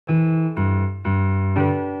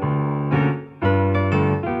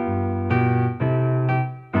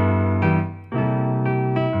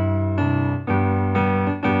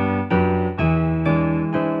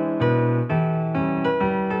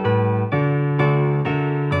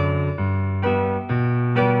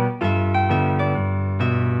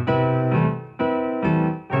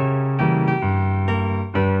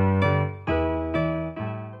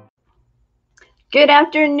Good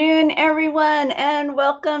afternoon, everyone, and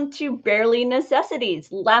welcome to Barely Necessities,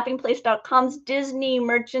 LaughingPlace.com's Disney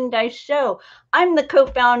merchandise show. I'm the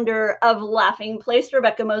co-founder of Laughing Place,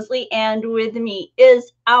 Rebekah Mosley, and with me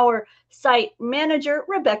is our site manager,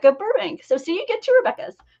 Rebekah Burbank. So see you get to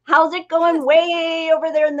Rebekah's. How's it going way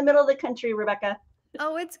over there in the middle of the country, Rebekah?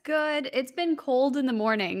 Oh, it's good. It's been cold in the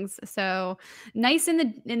mornings, so nice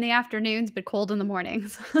in the afternoons, but cold in the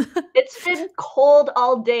mornings. It's been cold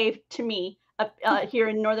all day to me up here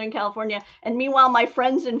in Northern California. And meanwhile, my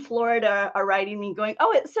friends in Florida are writing me going,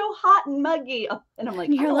 "Oh, it's so hot and muggy." And I'm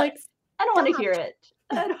like, You're like, I don't want to stop. hear it.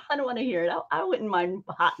 I don't want to hear it. I wouldn't mind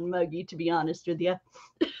hot and muggy, to be honest with you.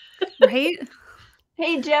 Right?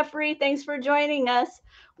 Hey, Jeffrey, thanks for joining us.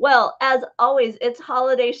 Well, as always, it's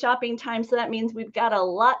holiday shopping time, so that means we've got a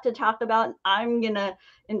lot to talk about. I'm going to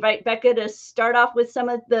invite Bekah to start off with some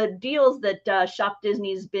of the deals that Shop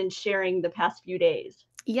Disney's been sharing the past few days.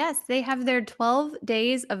 Yes, they have their 12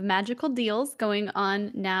 days of magical deals going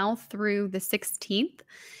on now through the 16th.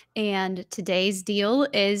 And today's deal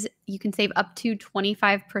is you can save up to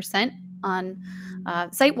 25% on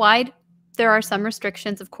site wide. There are some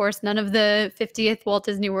restrictions, of course. None of the 50th Walt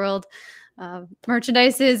Disney World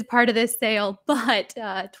merchandise is part of this sale, but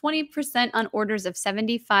 20% on orders of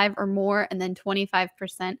 75 or more, and then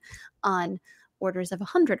 25% on orders of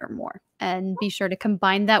 100 or more. And be sure to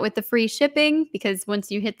combine that with the free shipping, because once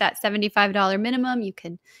you hit that $75 minimum, you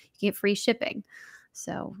get free shipping.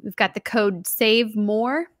 So we've got the code SAVE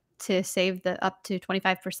MORE to save the up to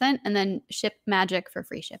 25%, and then Ship Magic for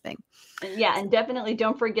free shipping. Yeah, and definitely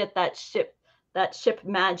don't forget that ship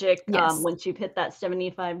magic. Yes. Once you've hit that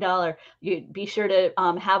 $75, you be sure to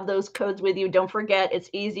have those codes with you. Don't forget, it's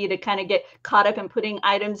easy to kind of get caught up in putting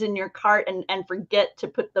items in your cart and forget to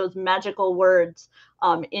put those magical words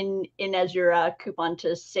in as your coupon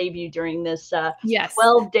to save you during this Yes.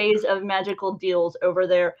 12 days of magical deals over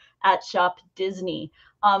there at Shop Disney.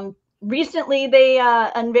 Recently, they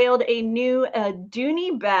unveiled a new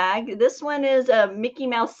Dooney bag. This one is a Mickey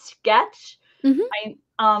Mouse sketch.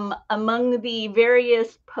 Among the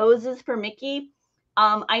various poses for Mickey,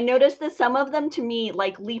 I noticed that some of them to me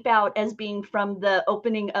like leap out as being from the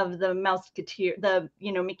opening of the Mouseketeer, the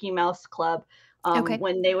Mickey Mouse Club, Okay.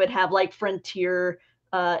 when they would have like Frontier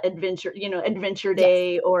Adventure, Adventure Yes.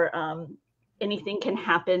 Day, or Anything Can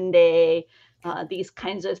Happen Day. These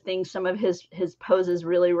kinds of things. Some of his poses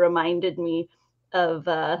really reminded me of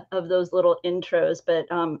those little intros. But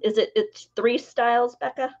it's three styles,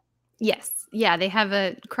 Bekah? Yes. Yeah, they have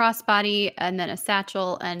a crossbody and then a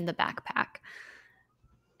satchel and the backpack.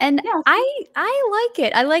 And Yes. I like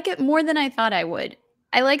it. I like it more than I thought I would.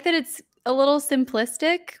 I like that it's a little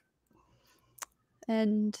simplistic.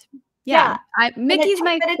 And Yeah, Mickey's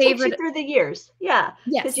my but it takes you favorite. through the years. Yeah,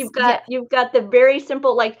 because Yes. you've Yeah. got the very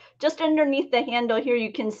simple, like, just underneath the handle here,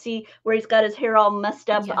 you can see where he's got his hair all messed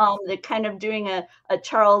up, Yes. they're kind of doing a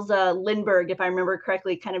Charles, Lindbergh, if I remember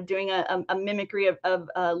correctly, kind of doing a mimicry of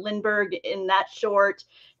Lindbergh in that short,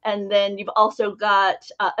 and then you've also got,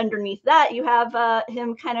 underneath that, you have,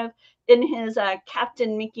 him kind of in his,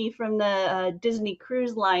 Captain Mickey from the, Disney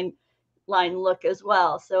Cruise Line look as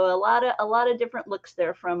well. So a lot of different looks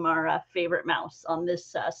there from our favorite mouse on this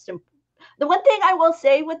The one thing I will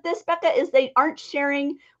say with this, Bekah, is they aren't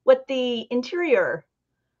sharing what the interior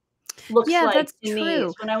looks Yeah, like that's in true.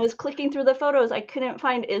 these. When I was clicking through the photos, I couldn't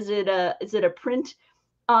find, is it a print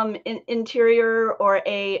interior, or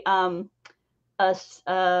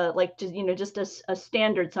like just just a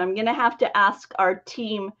standard. So I'm gonna have to ask our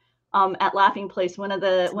team at Laughing Place, one of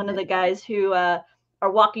the guys who are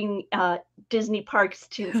walking Disney parks,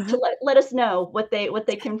 to let us know what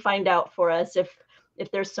they can find out for us,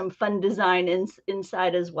 if there's some fun design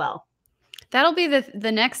inside as well. That'll be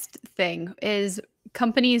the next thing is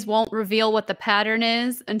companies won't reveal what the pattern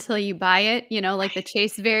is until you buy it. Like the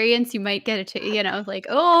Chase variants, you might get like,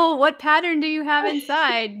 oh, what pattern do you have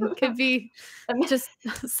inside? Could be just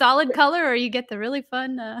solid color, or you get the really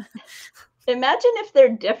fun. Imagine if they're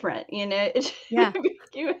different, Yeah.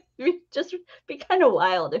 it would just be kind of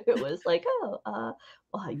wild if it was like, oh,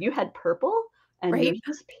 well, you had purple and Right. yours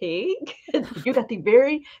was pink. You got the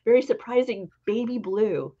very, very surprising baby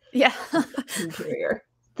blue Yeah. interior.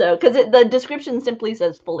 So, because the description simply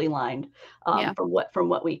says fully lined, Yeah. from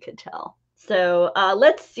what we could tell. So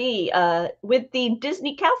let's see. With the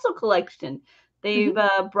Disney Castle collection, they've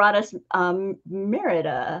Mhm. brought us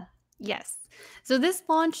Merida. Yes. So this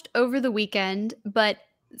launched over the weekend, but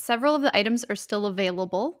several of the items are still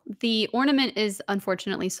available. The ornament is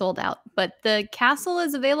unfortunately sold out, but the castle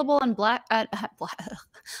is available on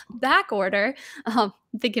back order. I'm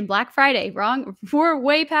thinking Black Friday, wrong. We're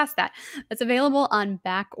way past that. It's available on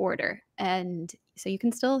back order, and so you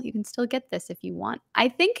can still get this if you want. I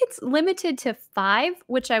think it's limited to 5,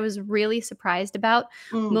 which I was really surprised about.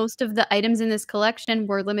 Mm. Most of the items in this collection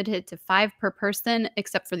were limited to 5 per person,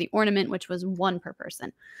 except for the ornament, which was 1 per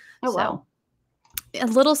person. Oh, So wow. a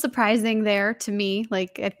little surprising there to me.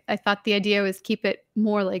 Like I thought the idea was keep it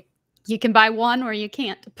more like you can buy one or you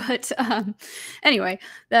can't. But anyway,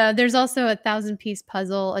 there's also a 1,000-piece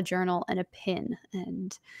puzzle, a journal, and a pin.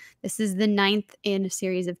 And this is the 9th in a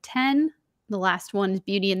series of 10. The last one is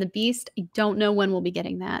Beauty and the Beast. I don't know when we'll be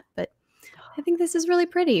getting that, but I think this is really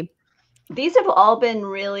pretty. These have all been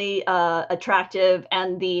really attractive,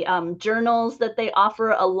 and the journals that they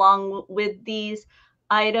offer along with these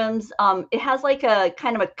items, it has like a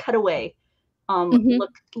kind of a cutaway Hmm.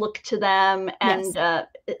 look to them, and Yes.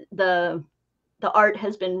 the art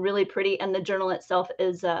has been really pretty, and the journal itself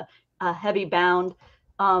is heavy bound.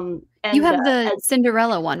 You And have the as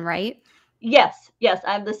Cinderella one, right? Yes, yes,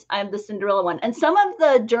 I have this. I have the Cinderella one, and some of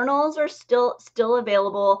the journals are still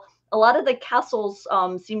available. A lot of the castles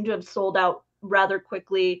seem to have sold out rather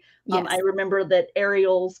quickly. I Yes. remember that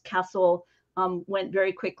Ariel's castle went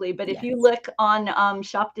very quickly, but if you Yes. look on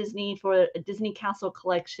Shop Disney for a Disney Castle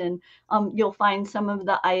collection, you'll find some of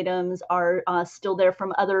the items are still there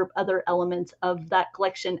from other elements of that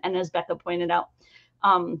collection. And as Bekah pointed out,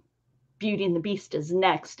 um, Beauty and the Beast is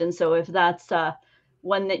next. And so if that's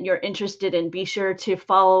one that you're interested in, be sure to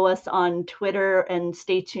follow us on Twitter and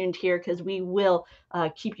stay tuned here because we will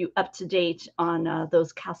keep you up to date on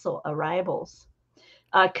those castle arrivals.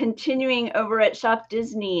 Continuing over at Shop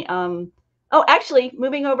Disney. Oh, actually,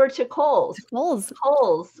 moving over to Kohl's. Kohl's.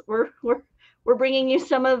 Kohl's. We're bringing you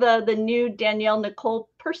some of the new Danielle Nicole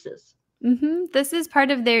purses. This is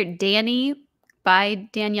part of their Dani by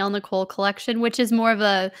Danielle Nicole collection, which is more of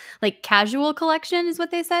a like casual collection, is what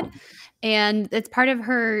they said. And it's part of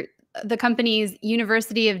the company's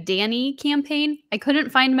University of Dani campaign. I couldn't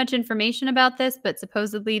find much information about this, but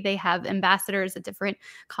supposedly they have ambassadors at different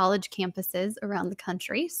college campuses around the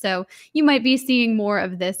country. So you might be seeing more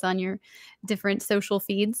of this on your different social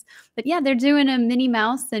feeds. But yeah, they're doing a Minnie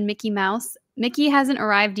Mouse and Mickey Mouse. Mickey hasn't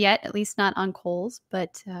arrived yet, at least not on Kohl's,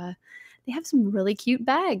 but they have some really cute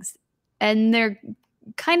bags. And they're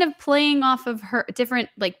kind of playing off of her different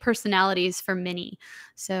like personalities for Minnie.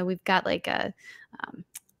 So we've got like a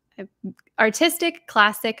artistic,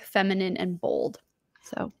 classic, feminine, and bold.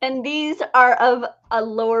 So And these are of a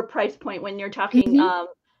lower price point when you're talking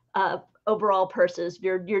mhm. overall purses.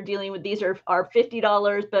 You're dealing with these are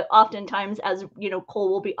 $50, but oftentimes, as you know,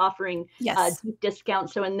 Kohl will be offering Yes. deep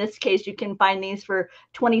discounts. So in this case, you can find these for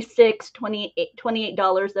 26, 28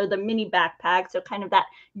 $28. They're the mini backpack, so kind of that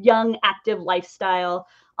young, active lifestyle.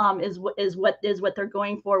 Is what they're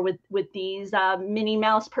going for with these Minnie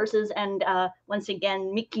Mouse purses, and once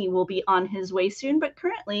again, Mickey will be on his way soon. But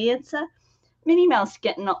currently, it's Minnie Mouse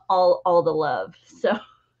getting all the love. So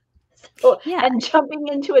Yeah. and jumping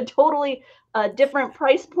into a totally different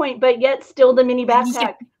price point, but yet still the mini Yeah.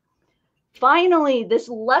 backpack. Finally, this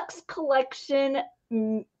Luxe Collection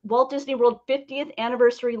Walt Disney World 50th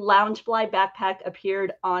Anniversary Loungefly backpack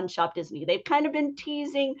appeared on Shop Disney. They've kind of been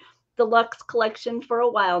teasing the Luxe Collection for a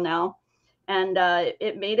while now, and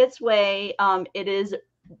it made its way. It is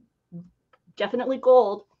definitely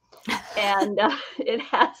gold, and it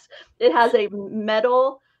has a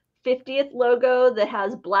metal 50th logo that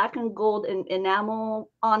has black and gold enamel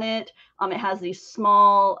on it. It has these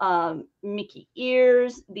small Mickey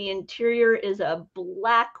ears. The interior is a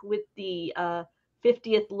black with the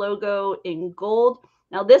 50th logo in gold.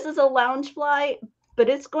 Now this is a Loungefly, but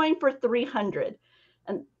it's going for 300,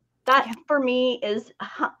 and that Yeah. for me is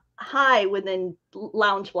high within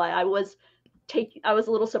Loungefly. I was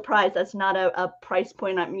a little surprised. That's not a price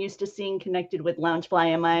point I'm used to seeing connected with Loungefly.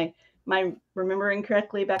 Am I remembering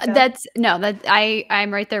correctly, Bekah? That's no, that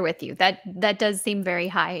I'm right there with you. That does seem very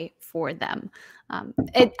high for them.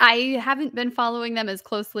 I haven't been following them as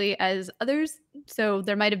closely as others, so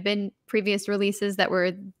there might have been previous releases that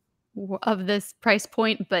were of this price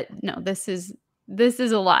point, but no, this is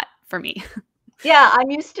a lot for me. Yeah, I'm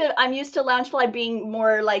used to Loungefly being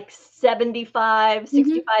more like 75, Mhm.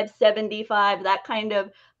 65, 75, that kind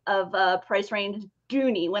of price range.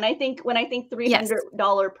 Dooney. When I think Yes.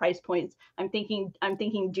 $300 price points, I'm thinking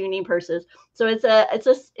Dooney purses. So it's a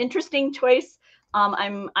interesting choice.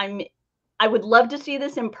 I would love to see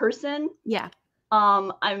this in person. Yeah.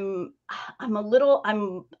 Um, I'm I'm a little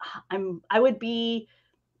I would be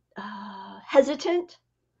hesitant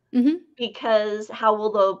because how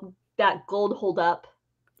will that gold hold up?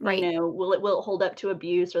 Right. Will it hold up to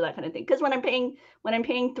abuse or that kind of thing? Because when I'm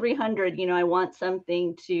paying 300, I want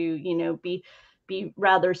something to, be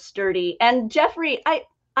rather sturdy. And Jeffrey, I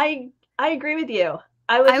I agree with you.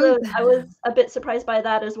 I was I was a bit surprised by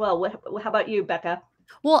that as well. How about you, Becca?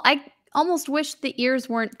 Well, I almost wish the ears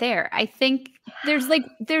weren't there. I think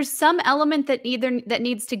there's some element that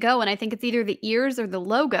needs to go, and I think it's either the ears or the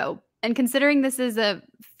logo. And considering this is a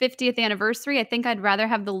 50th anniversary, I think I'd rather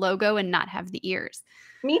have the logo and not have the ears.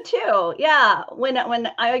 Me too. Yeah. When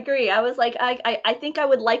I agree, I was like, I think I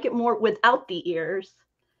would like it more without the ears.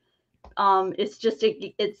 It's just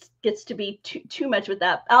it gets to be too much with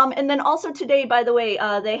that. And then also today, by the way,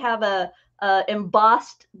 they have a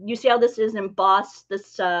embossed. You see how this is embossed?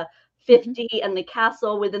 This Mhm. 50 and the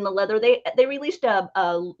castle within the leather. They released a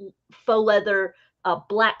faux leather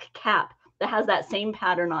black cap that has that same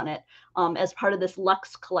pattern on it as part of this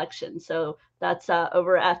luxe collection. So that's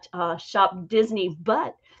over at Shop Disney.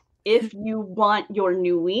 But if you want your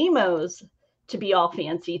nuiMOs to be all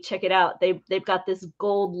fancy, check it out. They've got this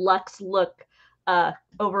gold luxe look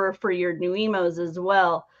over for your nuiMOs as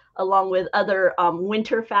well, along with other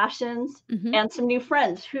winter fashions Mhm. and some new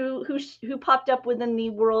friends who popped up within the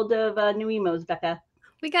world of nuiMOs, Becca.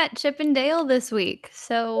 We got Chip and Dale this week.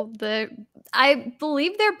 I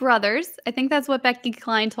believe they're brothers. I think that's what Becky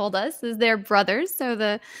Klein told us is they're brothers. So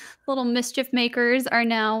the little mischief makers are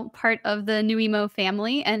now part of the nuiMO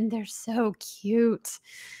family, and they're so cute.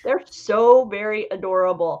 They're so very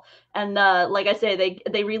adorable. And like I say,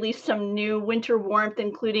 they released some new winter warmth,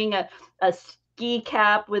 including a ski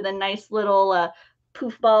cap with a nice little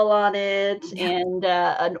poof ball on it Yep. and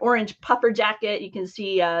an orange puffer jacket. You can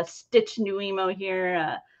see Stitch nuiMO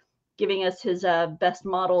here giving us his best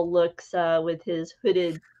model looks with his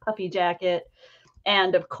hooded puffy jacket.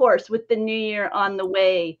 And of course, with the new year on the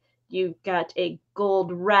way, you've got a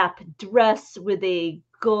gold wrap dress with a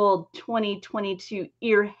gold 2022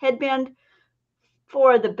 ear headband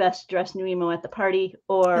for the best dressed nuiMO at the party, That's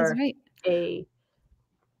or right. a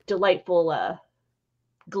delightful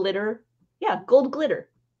glitter. Yeah, gold glitter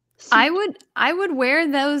suit. I would wear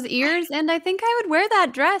those ears, and I think I would wear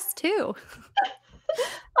that dress too.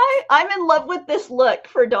 I'm in love with this look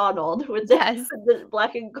for Donald with the, Yes. with the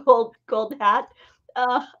black and gold hat.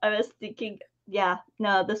 I was thinking, yeah,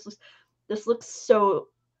 no, this looks so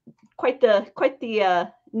quite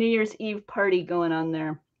the New Year's Eve party going on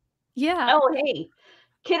there. Yeah. Oh, hey,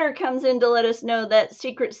 Kidder comes in to let us know that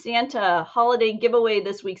Secret Santa holiday giveaway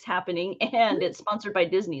this week's happening, and it's sponsored by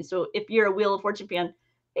Disney. So if you're a Wheel of Fortune fan,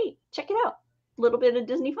 hey, check it out. A little bit of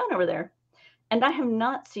Disney fun over there. And I have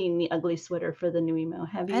not seen the ugly sweater for the Nuimo.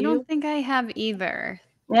 Have I don't you? think I have either.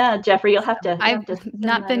 Yeah, Jeffrey, you'll I've have to send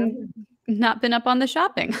not that over. been up on the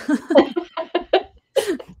shopping.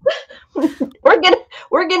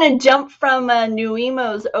 We're gonna jump from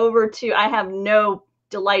Nuimos over to I have no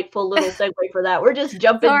delightful little segue for that. We're just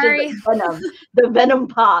jumping to Sorry. The Venom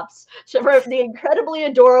pops. So from the incredibly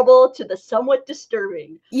adorable to the somewhat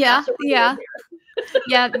disturbing. Yeah, That's what we're doing yeah.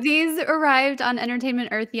 Yeah, these arrived on Entertainment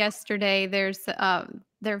Earth yesterday.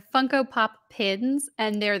 They're Funko Pop pins,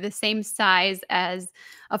 and they're the same size as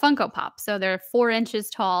a Funko Pop. So they're 4 inches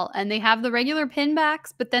tall, and they have the regular pin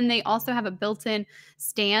backs, but then they also have a built-in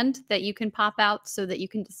stand that you can pop out so that you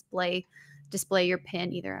can display your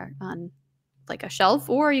pin either on like a shelf,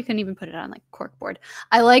 or you can even put it on like corkboard.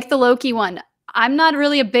 I like the Loki one. I'm not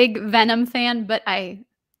really a big Venom fan, but I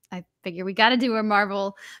figure we got to do a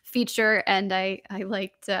Marvel feature, and I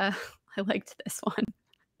liked I liked this one.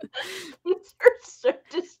 These are so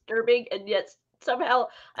disturbing, and yet somehow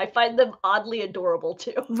I find them oddly adorable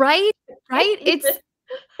too. Right? I Right? can't even.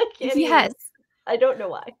 I can't Yes. even. I don't know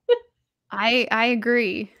why. I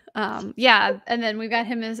agree. Yeah, and then we got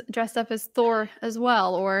him as dressed up as Thor as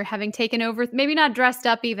well, or having taken over. Maybe not dressed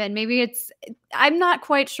up even. Maybe it's. I'm not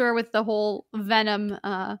quite sure with the whole Venom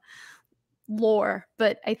lore,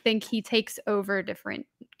 but I think he takes over different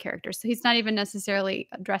characters. So he's not even necessarily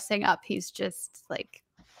dressing up. He's just like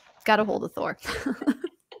got a hold of Thor.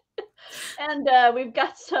 And we've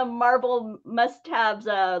got some Marvel must-haves,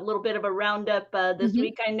 a little bit of a roundup this Mhm.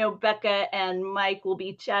 week. I know Becca and Mike will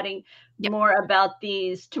be chatting Yep. more about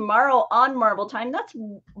these tomorrow on Marvel Time. That's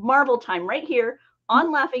Marvel Time right here Mhm.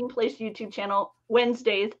 on Laughing Place YouTube channel,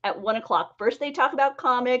 Wednesdays at 1 o'clock. First, they talk about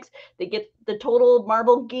comics, they get the total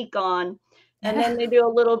Marvel geek on, and then they do a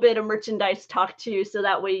little bit of merchandise talk too. So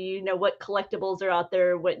that way, you know what collectibles are out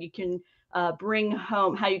there, what you can bring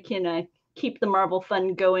home, how you can keep the Marvel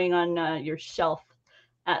fun going on your shelf.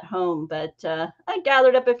 at home. But I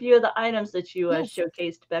gathered up a few of the items that you Yes.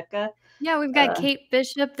 showcased, Bekah. Yeah, we've got Kate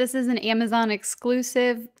Bishop. This is an Amazon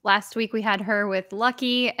exclusive. Last week we had her with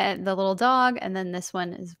Lucky and the little dog, and then this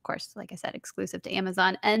one is, of course, like I said, exclusive to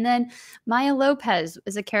Amazon. And then Maya Lopez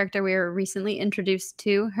is a character we were recently introduced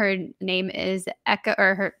to. Her name is Echo,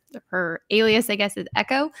 or her alias, I guess, is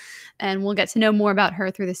Echo, and we'll get to know more about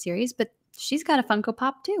her through the series. But she's got a Funko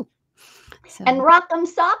Pop too. So, And Rock'em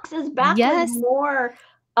Socks is back yes, with more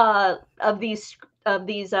of these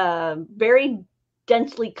very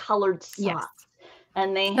densely colored socks. yes,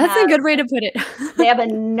 And they that's have a good way to put it. they have a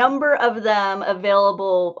number of them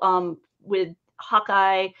available with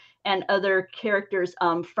Hawkeye and other characters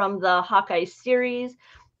from the Hawkeye series.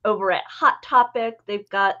 Over at Hot Topic, they've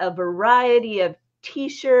got a variety of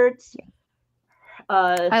t-shirts.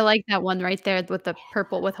 I like that one right there with the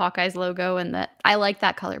purple with Hawkeye's logo, and that I like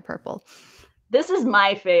that color purple. This is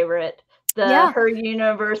my favorite. Yeah. Her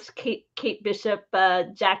Universe Kate Bishop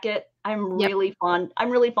jacket. I'm Yep. really fond. I'm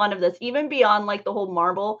really fond of this. Even beyond like the whole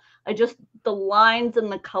Marvel, the lines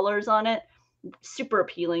and the colors on it, super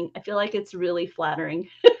appealing. I feel like it's really flattering.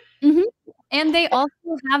 Mhm. And they also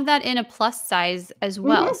have that in a plus size as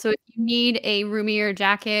well. Mhm. So if you need a roomier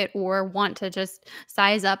jacket or want to just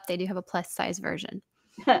size up, they do have a plus size version.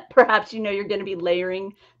 Perhaps you're going to be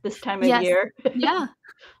layering this time of Yes. year. Yeah.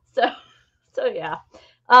 So, so yeah.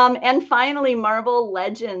 And finally, Marvel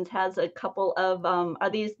Legends has a couple of are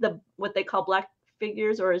these what they call black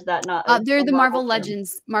figures, or is that not They're a the Marvel term?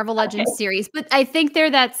 Marvel Okay. Legends series, but I think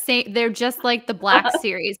they're that same they're just like the Black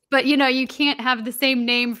series, but, you can't have the same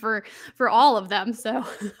name for all of them, so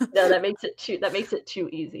No, that makes it too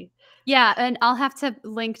easy. yeah, and I'll have to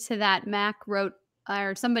link to that. Mac wrote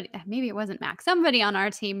or somebody maybe it wasn't Mac, somebody on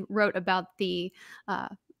our team wrote about the, uh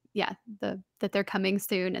yeah, that they're coming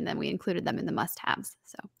soon, and then we included them in the must-haves,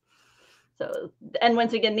 so. So, and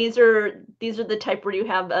once again, these are the type where you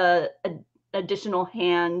have additional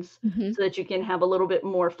hands Mhm. so that you can have a little bit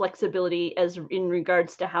more flexibility as in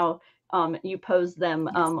regards to how you pose them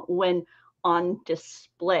Yes. when on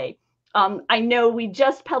display. I know we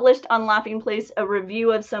just published on Laughing Place a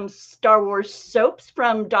review of some Star Wars soaps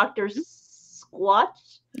from Dr. Mhm.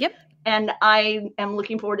 Squatch, Yep. and I am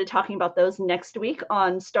looking forward to talking about those next week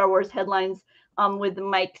on Star Wars Headlines with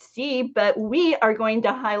Mike C. But we are going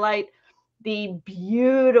to highlight the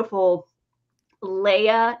beautiful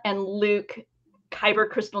Leia and Luke Kyber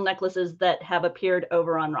crystal necklaces that have appeared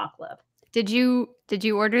over on RockLove. Did you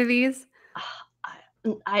order these?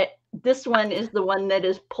 This one is the one that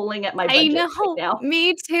is pulling at my I budget right know, now.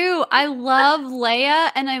 me too. I love Leia,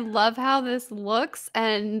 and I love how this looks,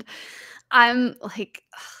 and I'm like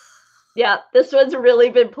Yeah, this one's really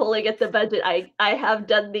been pulling at the budget. I have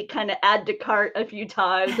done the kind of add to cart a few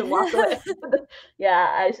times and walk away.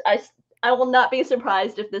 Yeah, I will not be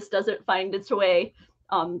surprised if this doesn't find its way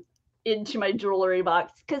into my jewelry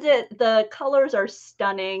box because the colors are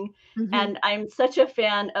stunning, Mhm. and I'm such a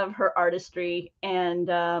fan of her artistry. And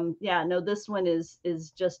yeah, no, this one is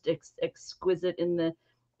just exquisite in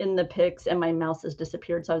the pics, and my mouse has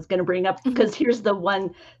disappeared. So I was going to bring up because here's the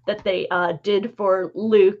one that they did for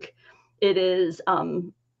Luke. It is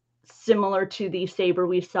similar to the saber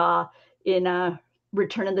we saw in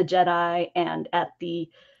Return of the Jedi and at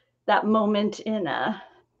that moment in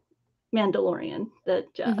Mandalorian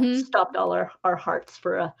that Mhm. stopped all our hearts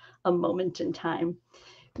for a moment in time.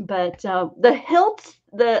 But the hilts,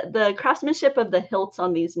 the craftsmanship of the hilts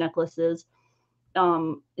on these necklaces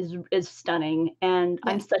is stunning, and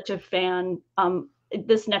I'm Yes. such a fan.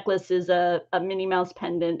 This necklace is a Minnie Mouse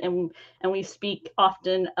pendant, and we speak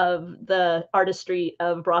often of the artistry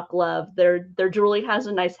of RockLove. Their jewelry has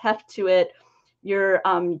a nice heft to it. You're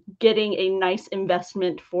getting a nice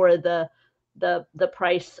investment for the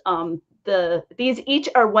price. These each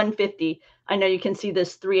are 150. I know you can see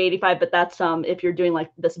this 385, but that's if you're doing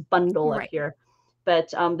like this bundle up Right. here.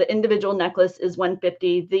 But the individual necklace is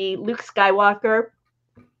 150. The Luke Skywalker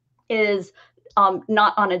is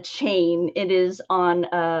not on a chain. It is on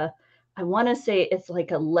I want to say it's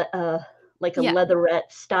like like a Yeah.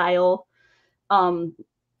 leatherette style um,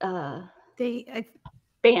 uh, They I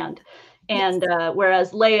band, yes. and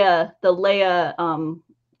whereas the Leia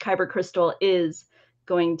Kyber crystal is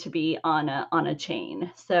going to be on a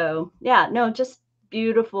chain. So yeah, no, just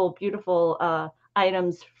beautiful, beautiful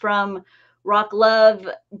items from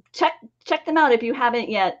RockLove. Check them out if you haven't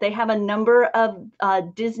yet. They have a number of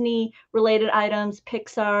Disney related items,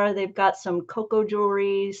 Pixar. They've got some Coco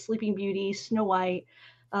jewelry, Sleeping Beauty, Snow White,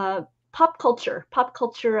 uh, pop culture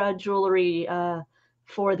jewelry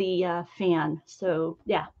for the fan. So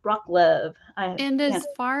yeah, RockLove. And as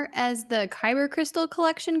far as the Kyber crystal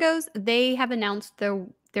collection goes, they have announced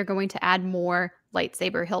they're going to add more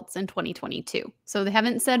lightsaber hilts in 2022. So they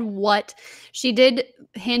haven't said what. She did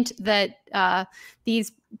hint that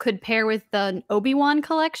these could pair with the Obi-Wan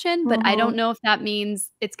collection, but I don't know if that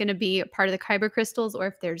means it's going to be a part of the Kyber crystals or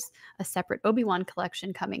if there's a separate Obi-Wan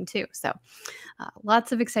collection coming too. So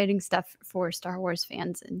lots of exciting stuff for Star Wars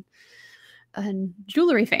fans and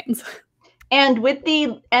jewelry fans. And with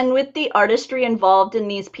the artistry involved in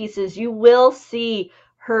these pieces, you will see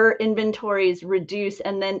her inventories reduce,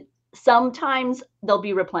 and then sometimes they'll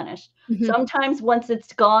be replenished. Sometimes once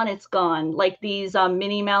it's gone. Like these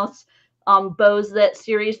Minnie Mouse bows, that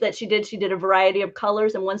series that she did a variety of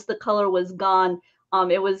colors, and once the color was gone,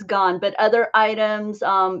 it was gone. But other items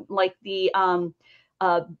like the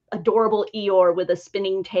adorable Eeyore with a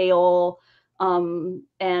spinning tail,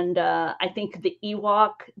 and I think the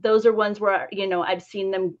Ewok, those are ones where, I've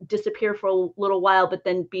seen them disappear for a little while, but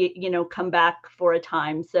then come back for a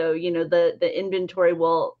time. So, the inventory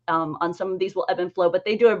will, on some of these will ebb and flow, but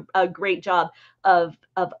they do a great job of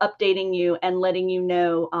updating you and letting you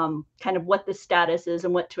know kind of what the status is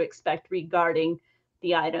and what to expect regarding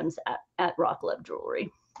the items at RockLove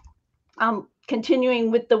Jewelry.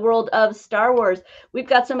 Continuing with the world of Star Wars, we've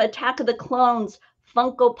got some Attack of the Clones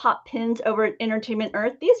Funko Pop pins over at Entertainment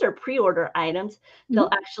Earth. These are pre-order items. They'll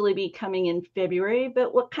actually be coming in February,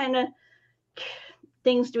 but what kind of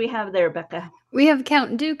things do we have there, Bekah? We have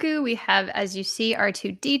Count Dooku. We have, as you see,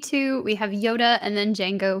 R2-D2. We have Yoda and then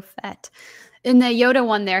Jango Fett. And the Yoda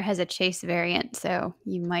one there has a chase variant, so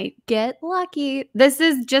you might get lucky. This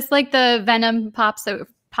is just like the Venom pop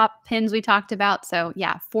pins we talked about. So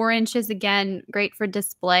yeah, 4 inches again, great for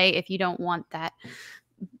display if you don't want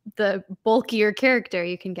the bulkier character.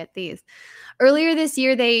 You can get these. Earlier this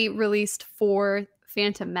year, they released 4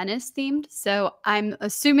 Phantom Menace themed. So I'm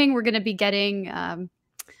assuming we're going to be getting,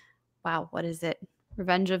 wow, what is it?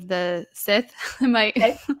 Revenge of the Sith?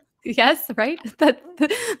 Okay. Yes, right?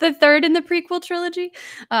 The third in the prequel trilogy.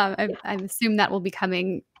 I assume that will be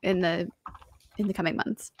coming in the coming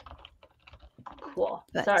months. Cool.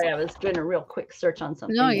 Sorry, I was doing a real quick search on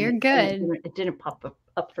something. No, you're good. It didn't pop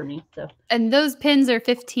up for me. So. And those pins are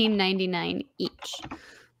 $15.99 each.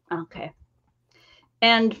 Okay.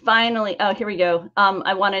 And finally, oh, here we go.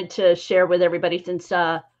 I wanted to share with everybody since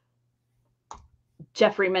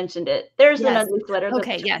Jeffrey mentioned it. There's an ugly sweater.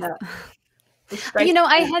 Okay, yes.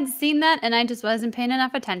 I had seen that and I just wasn't paying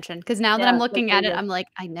enough attention because now that I'm looking at it, I'm like,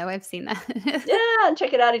 I know I've seen that. Yeah,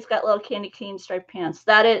 check it out. He's got little candy cane striped pants. Is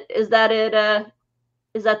that it?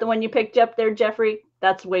 Is that the one you picked up there, Jeffrey?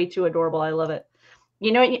 That's way too adorable. I love it.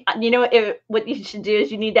 What you should do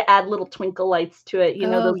is you need to add little twinkle lights to it.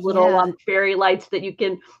 Those little fairy lights that you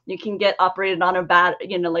can get operated on a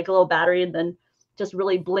like a little battery, and then just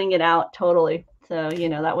really bling it out totally. So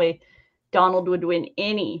that way Donald would win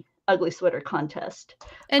any ugly sweater contest.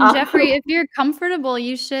 And Jeffrey, if you're comfortable,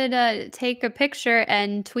 you should take a picture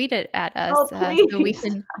and tweet it at us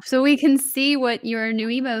so we can see what your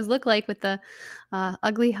nuiMOs look like with the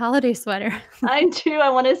ugly holiday sweater. I do. I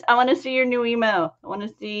want to see your nuiMO. I want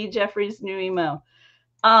to see Jeffrey's nuiMO.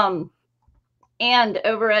 And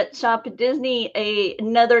over at shopDisney,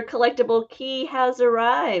 another collectible key has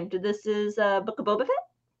arrived. This is Book of Boba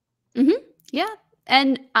Fett. Yeah,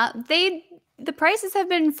 and the prices have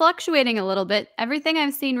been fluctuating a little bit. Everything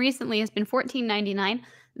I've seen recently has been $14.99.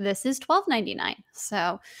 This is $12.99.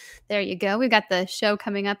 So there you go. We've got the show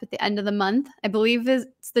coming up at the end of the month. I believe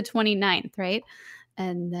it's the 29th, right?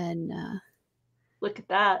 And then look at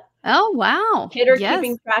that. Oh, wow. Kidder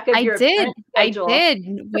keeping track of your schedule. I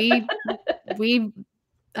did. We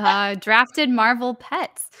drafted Marvel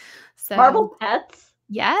Pets. So Marvel Pets?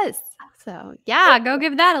 Yes. So yeah, go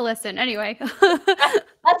give that a listen. Anyway.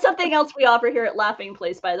 That's something else we offer here at Laughing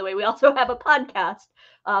Place, by the way. We also have a podcast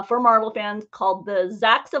for Marvel fans called the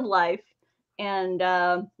Zacks of Life. And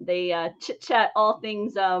they chit-chat all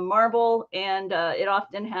things Marvel. And it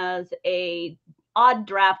often has a odd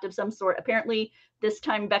draft of some sort. Apparently, this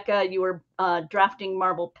time, Bekah, you were drafting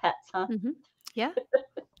Marvel Pets, huh? Yeah.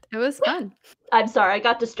 It was fun. I'm sorry, I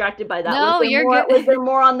got distracted by that. No, you're good. Was there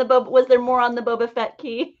more on the Boba Fett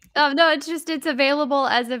key? Oh no, it's available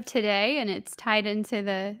as of today, and it's tied into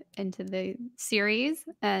the series.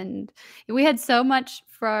 And we had so much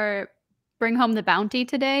for Bring Home the Bounty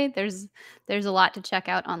today. There's a lot to check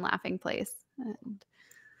out on Laughing Place. And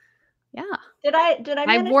yeah. Did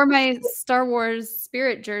I wore my Star Wars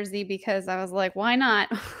Spirit jersey because I was like, why not?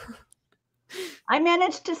 I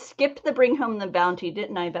managed to skip the Bring Home the Bounty,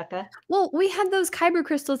 didn't I, Bekah? Well, we had those Kyber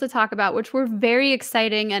crystals to talk about, which were very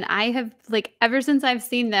exciting, and I have, like, ever since I've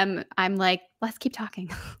seen them, I'm like, "Let's keep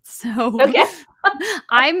talking." So, Okay.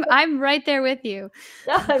 I'm right there with you.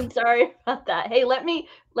 I'm sorry about that. Hey, let me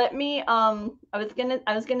I was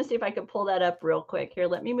gonna see if I could pull that up real quick. Here,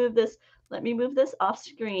 let me move this off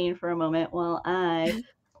screen for a moment while I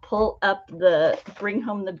pull up the Bring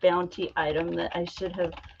Home the Bounty item that I should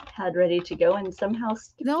have had ready to go and somehow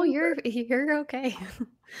skipped No, over. you're okay.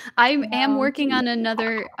 I am working on Bounty.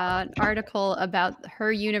 another, article about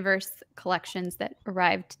her universe collections that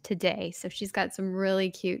arrived today, so she's got some really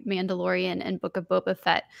cute Mandalorian and Book of Boba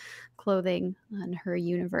Fett clothing on her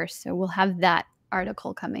universe, so we'll have that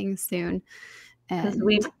article coming soon, Because and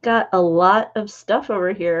we've got a lot of stuff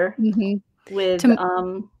over here mhm. with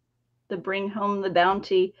Tom the Bring Home the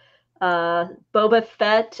Bounty, Boba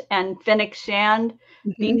Fett and Fennec Shand.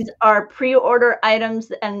 mhm. These are pre-order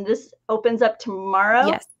items, and this opens up tomorrow.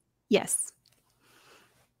 Yes, yes,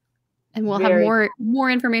 and we'll have Very more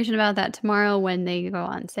information about that tomorrow when they go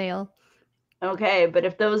on sale. okay, but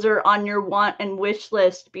if those are on your want and wish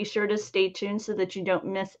list, be sure to stay tuned so that you don't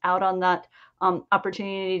miss out on that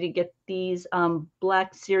opportunity to get these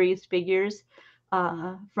Black Series figures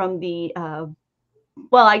from the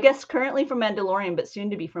well, I guess currently from Mandalorian, but soon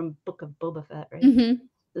to be from Book of Boba Fett, right? Mhm.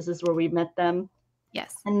 This is where we met them.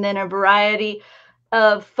 Yes. And then a variety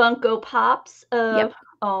of Funko Pops Yep. of,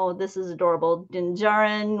 oh, this is adorable, Din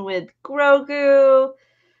Djarin with Grogu.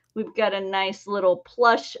 We've got a nice little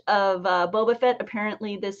plush of Boba Fett.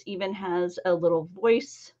 Apparently, this even has a little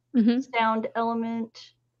voice Mhm. sound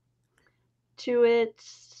element to it.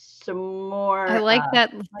 Some I more. like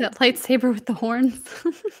that lightsaber with the horns.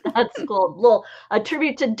 That's cool. Little a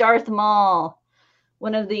tribute to Darth Maul,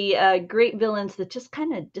 one of the great villains that just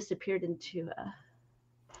kind of disappeared into.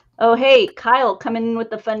 Oh, hey, Kyle, coming in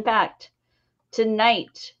with the fun fact.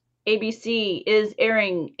 Tonight, ABC is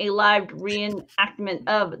airing a live reenactment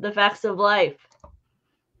of The Facts of Life.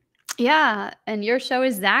 Yeah, and your show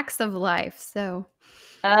is Zacks of Life, so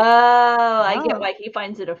Oh, I get oh. why he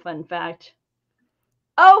finds it a fun fact.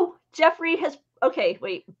 Oh, Jeffrey has. Okay,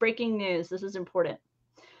 wait. Breaking news. This is important.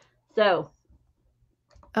 So,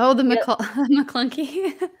 Oh, the yep,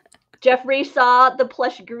 McClunky. Jeffrey saw the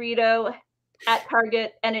plush Greedo at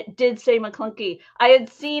Target, and it did say McClunky. I had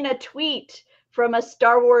seen a tweet from a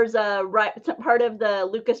Star Wars part of the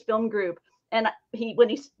Lucasfilm group, and when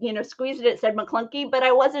he squeezed it, it said McClunky, but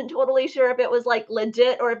I wasn't totally sure if it was like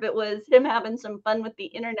legit or if it was him having some fun with the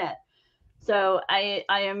internet. So I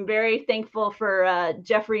am very thankful for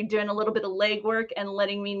Jeffrey doing a little bit of legwork and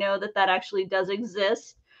letting me know that that actually does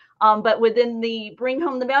exist. But within the Bring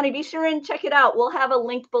Home the Bounty, be sure and check it out. We'll have a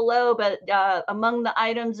link below, but among the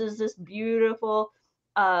items is this beautiful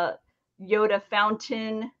uh, Yoda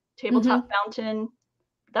fountain, tabletop Mhm. fountain.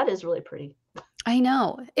 That is really pretty. I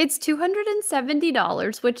know. It's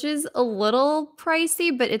 $270, which is a little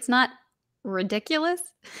pricey, but it's not ridiculous.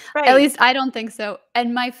 At Right. least I don't think so.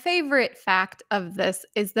 And my favorite fact of this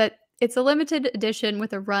is that it's a limited edition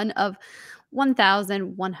with a run of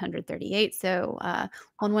 1,138. So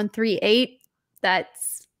 1138.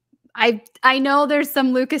 That's I know there's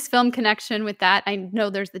some Lucasfilm connection with that. I know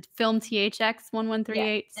there's the film THX Yeah.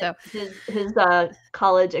 1138. So His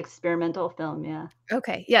college experimental film. Yeah.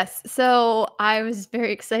 okay, yes. So I was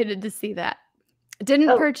very excited to see that. Didn't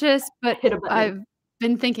Oh, purchase, but hit a button. I've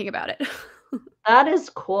been thinking about it. That is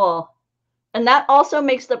cool. And that also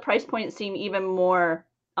makes the price point seem even more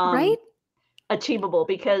Right? achievable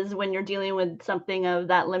because when you're dealing with something of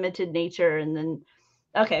that limited nature and then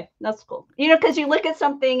okay, that's cool. Because you look at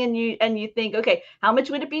something and you think, okay, how much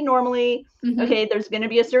would it be normally? Mhm. Okay, there's going to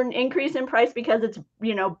be a certain increase in price because it's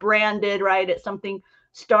branded, right? It's something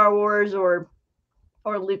Star Wars or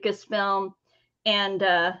Lucasfilm, and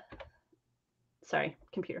sorry,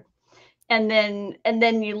 computer. And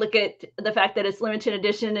then you look at the fact that it's limited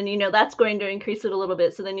edition, and that's going to increase it a little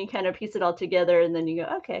bit. So then you kind of piece it all together, and then you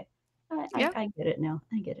go, okay, Yeah. I get it now.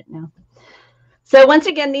 I get it now. So once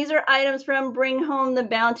again, these are items from Bring Home the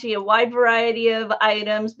Bounty, a wide variety of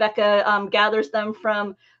items. Bekah gathers them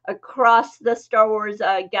from across the Star Wars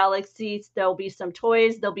galaxies. There'll be some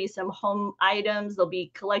toys, there'll be some home items, there'll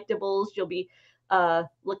be collectibles. You'll be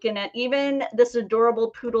looking at even this adorable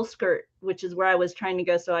poodle skirt, which is where I was trying to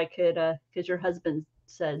go so I could, because your husband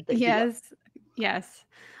said that he loved. Yes. Yes.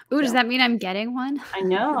 Ooh, does So that mean I'm getting one? I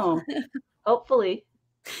know. Hopefully,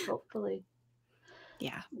 hopefully.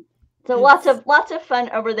 Yeah. So It's lots of fun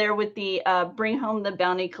over there with the Bring Home the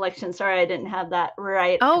Bounty collection. Sorry, I didn't have that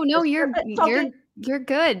right Oh, at the no, start, you're but it's all you're good. You're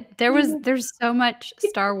good. There's so much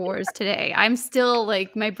Star Wars today. I'm still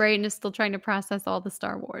like, my brain is still trying to process all the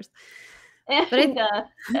Star Wars. And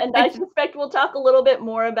I suspect we'll talk a little bit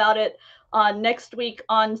more about it next week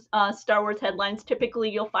on Star Wars headlines. Typically,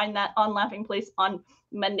 you'll find that on Laughing Place on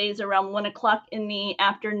Mondays around 1 o'clock in the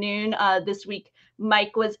afternoon. This week,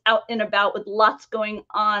 Mike was out and about with lots going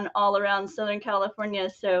on all around Southern California,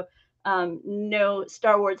 so no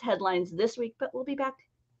Star Wars headlines this week, but we'll be back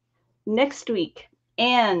next week.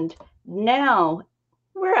 And now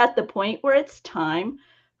we're at the point where it's time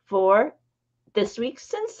for this week's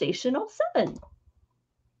Sensational Seven.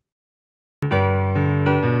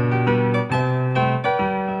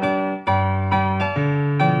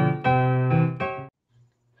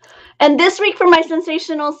 And this week for my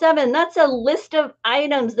Sensational Seven, that's a list of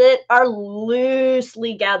items that are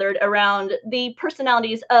loosely gathered around the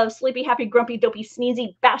personalities of Sleepy, Happy, Grumpy, Dopey,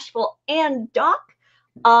 Sneezy, Bashful, and Doc.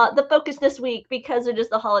 The focus this week, because it is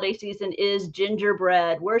the holiday season, is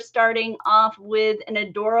gingerbread. We're starting off with an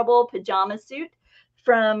adorable pajama suit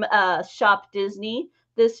from Shop Disney.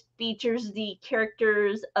 This features the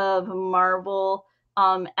characters of Marvel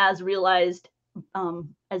as realized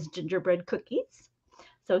as gingerbread cookies.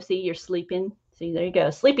 So see, you're sleeping. See, there you go.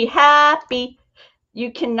 Sleepy Happy.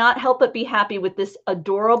 You cannot help but be happy with this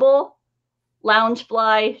adorable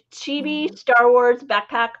Loungefly chibi Star Wars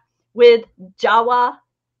backpack with Jawa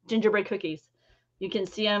gingerbread cookies. You can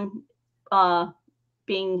see them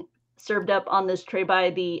being served up on this tray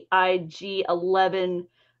by the IG-11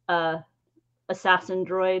 assassin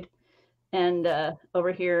droid. And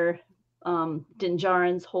over here, Din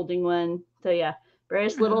Djarin's holding one. So yeah,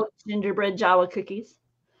 various little gingerbread Jawa cookies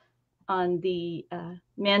on the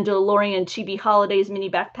Mandalorian Chibi Holidays mini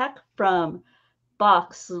backpack from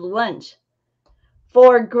Box Lunch.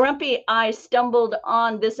 For Grumpy, I stumbled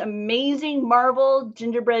on this amazing Marvel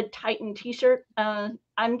Gingerbread Titan t-shirt.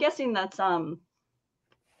 I'm guessing that's hold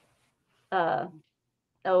on,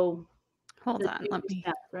 let me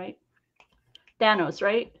snap, right? Thanos,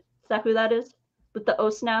 right? Is that who that is? With the O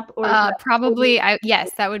snap? Or probably,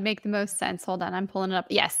 yes, that would make the most sense. Hold on, I'm pulling it up.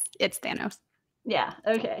 Yes, it's Thanos. Yeah,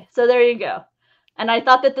 okay. So there you go. And I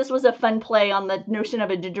thought that this was a fun play on the notion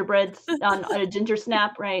of a gingerbread, on a ginger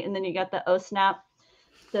snap, right? And then you got the O snap.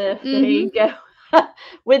 So there you go.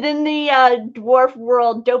 Within the dwarf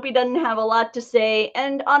world, Dopey doesn't have a lot to say,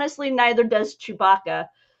 and honestly, neither does Chewbacca.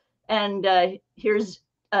 And here's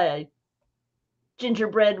a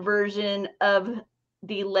gingerbread version of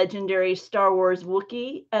the legendary Star Wars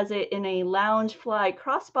Wookiee in a Loungefly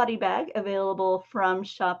crossbody bag available from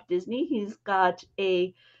Shop Disney. He's got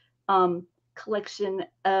a collection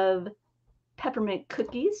of peppermint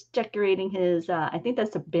cookies decorating his, I think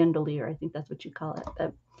that's a bandolier. I think that's what you call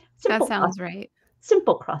it. That sounds right.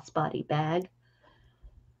 Simple crossbody bag.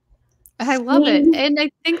 I love it. And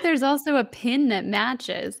I think there's also a pin that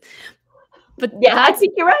matches. But yeah, I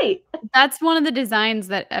think you're right. That's one of the designs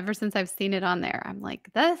that ever since I've seen it on there, I'm like,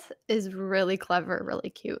 this is really clever,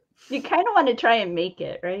 really cute. You kind of want to try and make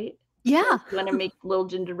it, right? Yeah. You want to make little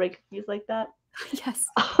gingerbread cookies like that? Yes.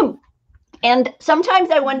 And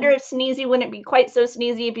sometimes I wonder if Sneezy wouldn't be quite so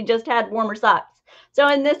sneezy if he just had warmer socks. So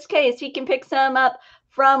in this case, he can pick some up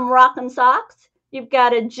from Rockin' Socks. You've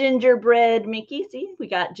got a gingerbread Mickey. See, we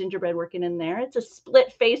got gingerbread working in there. It's a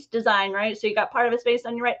split face design, right? So you got part of his face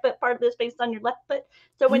on your right foot, part of his face on your left foot.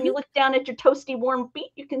 So when you look down at your toasty warm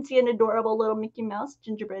feet, you can see an adorable little Mickey Mouse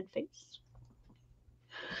gingerbread face.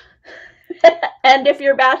 And if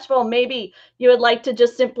you're bashful, maybe you would like to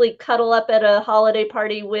just simply cuddle up at a holiday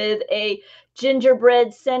party with a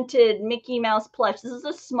gingerbread scented Mickey Mouse plush. This is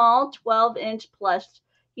a small 12-inch plush.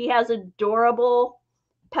 He has adorable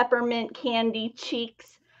peppermint candy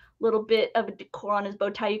cheeks, a little bit of a decor on his bow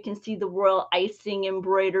tie. You can see the royal icing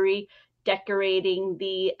embroidery decorating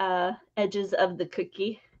the edges of the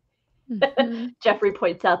cookie. Jeffrey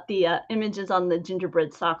points out the images on the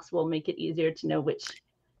gingerbread socks will make it easier to know which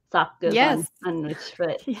sock goes on which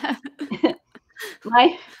foot. Yeah.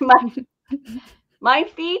 My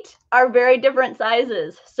feet are very different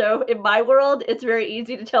sizes. So in my world, it's very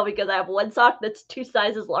easy to tell because I have one sock that's 2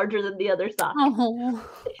 sizes larger than the other sock. Oh.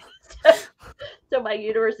 So my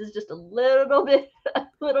uterus is just a little bit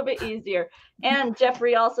easier. And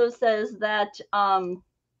Jeffrey also says that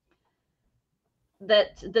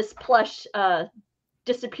that this plush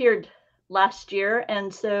disappeared last year,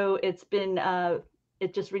 and so it's been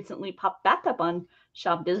it just recently popped back up on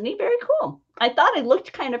Shop Disney. Very cool. I thought it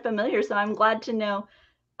looked kind of familiar, so I'm glad to know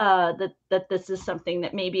that this is something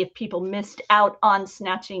that maybe if people missed out on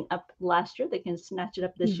snatching up last year, they can snatch it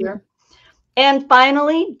up this year. And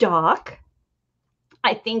finally, Doc.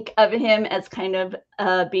 I think of him as kind of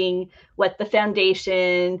being what the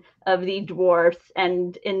foundation of the dwarfs,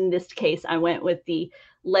 and in this case, I went with the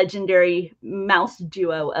legendary mouse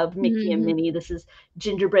duo of Mickey and Minnie. This is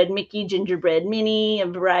Gingerbread Mickey, Gingerbread Minnie, a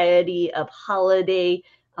variety of holiday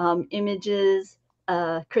images,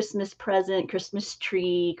 Christmas present, Christmas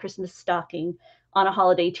tree, Christmas stocking on a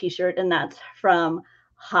holiday t-shirt, and that's from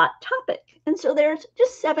Hot Topic. And so there's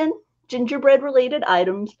just 7 gingerbread related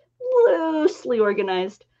items loosely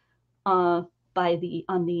organized on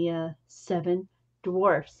the 7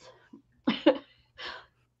 dwarfs.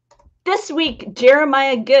 This week,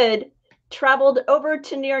 Jeremiah Good traveled over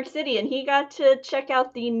to New York City, and he got to check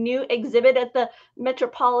out the new exhibit at the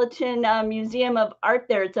Metropolitan Museum of Art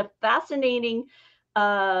there. It's a fascinating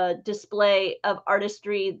display of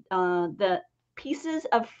artistry, the pieces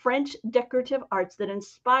of French decorative arts that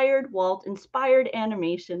inspired Walt, inspired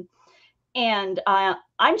animation. And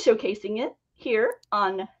I'm showcasing it here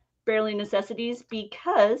on Barely Necessities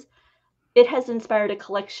because it has inspired a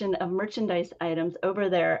collection of merchandise items over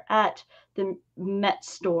there at the Met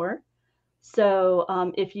store. So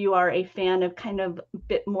if you are a fan of kind of a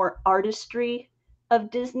bit more artistry of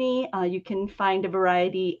Disney, you can find a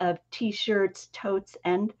variety of t-shirts, totes,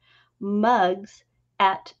 and mugs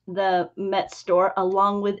at the Met store,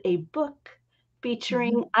 along with a book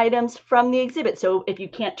featuring items from the exhibit. So if you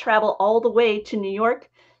can't travel all the way to New York,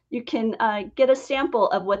 you can get a sample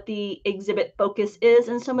of what the exhibit focus is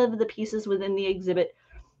and some of the pieces within the exhibit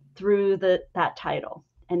through that title.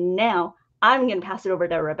 And now I'm going to pass it over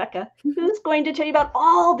to Rebekah, who's going to tell you about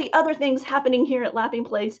all the other things happening here at Laughing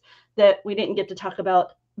Place that we didn't get to talk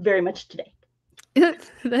about very much today.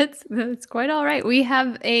 That's quite all right. We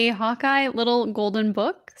have a Hawkeye Little Golden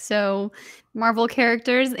Book. So Marvel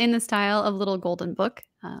characters in the style of Little Golden Book.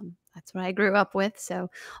 That's what I grew up with. So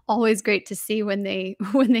always great to see when they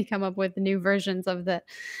come up with new versions of the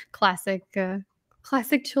classic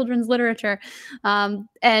children's literature.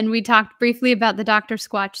 And we talked briefly about the Dr.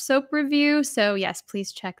 Squatch soap review. So yes,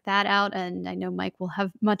 please check that out. And I know Mike will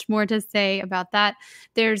have much more to say about that.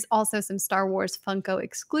 There's also some Star Wars Funko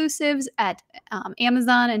exclusives at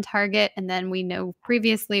Amazon and Target. And then we know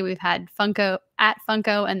previously we've had Funko at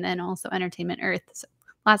Funko and then also Entertainment Earth. So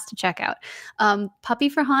lots to check out. Puppy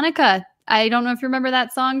for Hanukkah. I don't know if you remember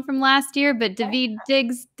that song from last year, but Daveed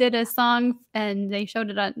Diggs did a song and they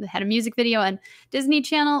showed it on, they had a music video on Disney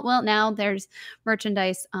Channel. Well, now there's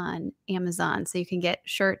merchandise on Amazon. So you can get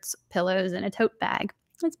shirts, pillows, and a tote bag.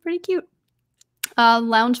 That's pretty cute.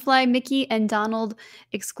 Loungefly Mickey and Donald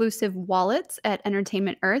exclusive wallets at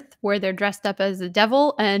Entertainment Earth, where they're dressed up as the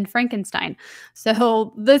devil and Frankenstein.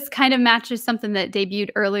 So this kind of matches something that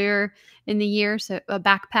debuted earlier in the year. So a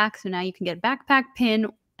backpack. So now you can get a backpack, pin,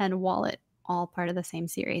 and a wallet, all part of the same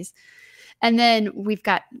series. And then we've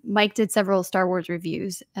got, Mike did several Star Wars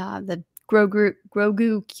reviews. The Grogu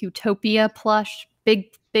Qtopia plush,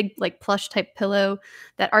 big like plush type pillow,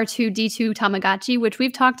 that R2-D2 Tamagotchi, which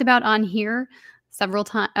we've talked about on here several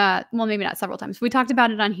times. Well, maybe not several times. We talked about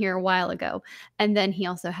it on here a while ago. And then he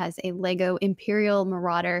also has a Lego Imperial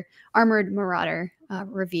Marauder, Armored Marauder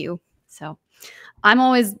review. So I'm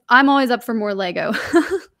always up for more Lego.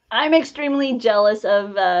 I'm extremely jealous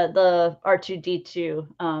of the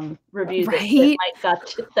R2-D2 review right?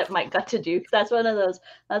 that Mike got to do. That's one of those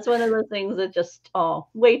things that just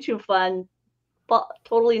way too fun, but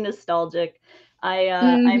totally nostalgic.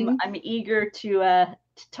 I'm eager to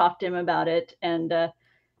talk to him about it, and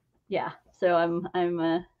yeah. So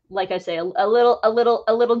I'm like I say, a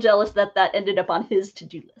little jealous that that ended up on his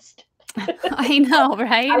to-do list. I know,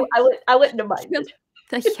 right? I wouldn't have minded.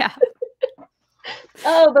 Yeah.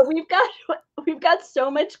 Oh, but we've got so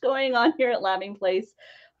much going on here at Laughing Place.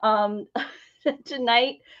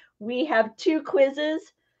 Tonight we have 2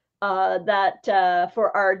 quizzes that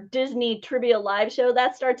for our Disney Trivia Live show.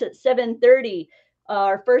 That starts at 7:30.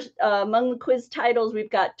 Our first among the quiz titles, we've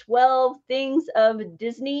got 12 Things of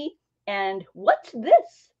Disney and What's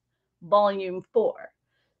This? Volume 4.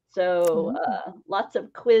 So lots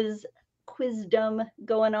of quizdom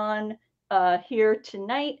going on here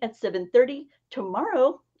tonight at 7:30.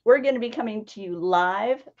 Tomorrow, we're going to be coming to you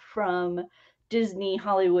live from Disney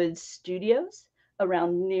Hollywood Studios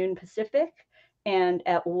around noon Pacific. And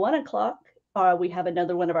at 1 o'clock, we have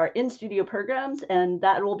another one of our in-studio programs, and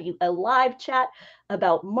that will be a live chat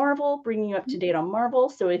about Marvel, bringing you up to date on Marvel.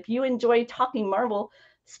 So if you enjoy talking Marvel,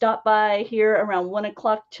 stop by here around 1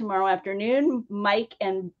 o'clock tomorrow afternoon. Mike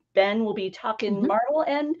and Ben will be talking Marvel,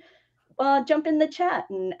 and jump in the chat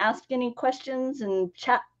and ask any questions and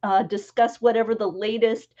chat, discuss whatever the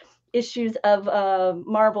latest issues of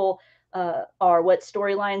Marvel are, what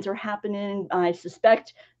storylines are happening. I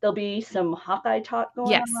suspect there'll be some Hawkeye talk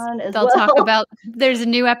going Yes, on as they'll well. talk about. There's a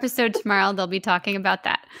new episode tomorrow. They'll be talking about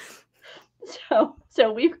that.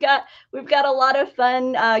 So we've got a lot of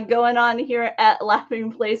fun going on here at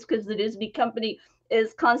Laughing Place, because the Disney company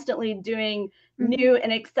is constantly doing new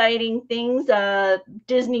and exciting things.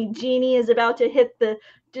 Disney Genie is about to hit the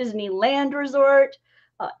Disneyland Resort.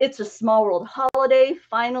 It's a Small World Holiday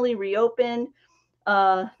finally reopened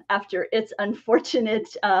after its unfortunate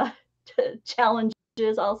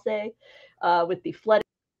challenges, I'll say, with the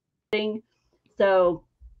flooding. So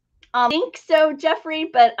I think so, Jeffrey,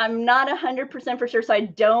 but I'm not 100% for sure, so I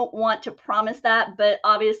don't want to promise that. But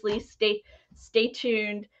obviously, stay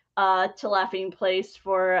tuned to Laughing Place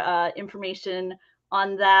for information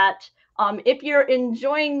on that. If you're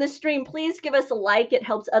enjoying the stream, please give us a like. It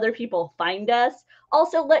helps other people find us.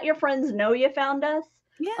 Also, let your friends know you found us.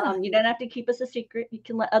 Yeah. You don't have to keep us a secret. You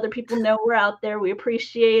can let other people know we're out there. We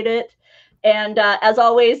appreciate it. And as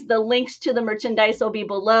always, the links to the merchandise will be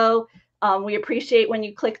below. We appreciate when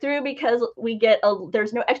you click through, because we get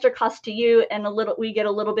there's no extra cost to you, and we get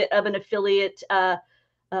a little bit of an affiliate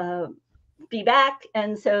feedback,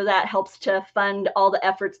 and so that helps to fund all the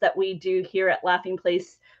efforts that we do here at Laughing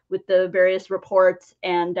Place with the various reports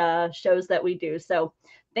and shows that we do. So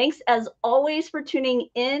thanks as always for tuning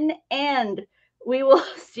in, and we will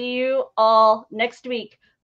see you all next week.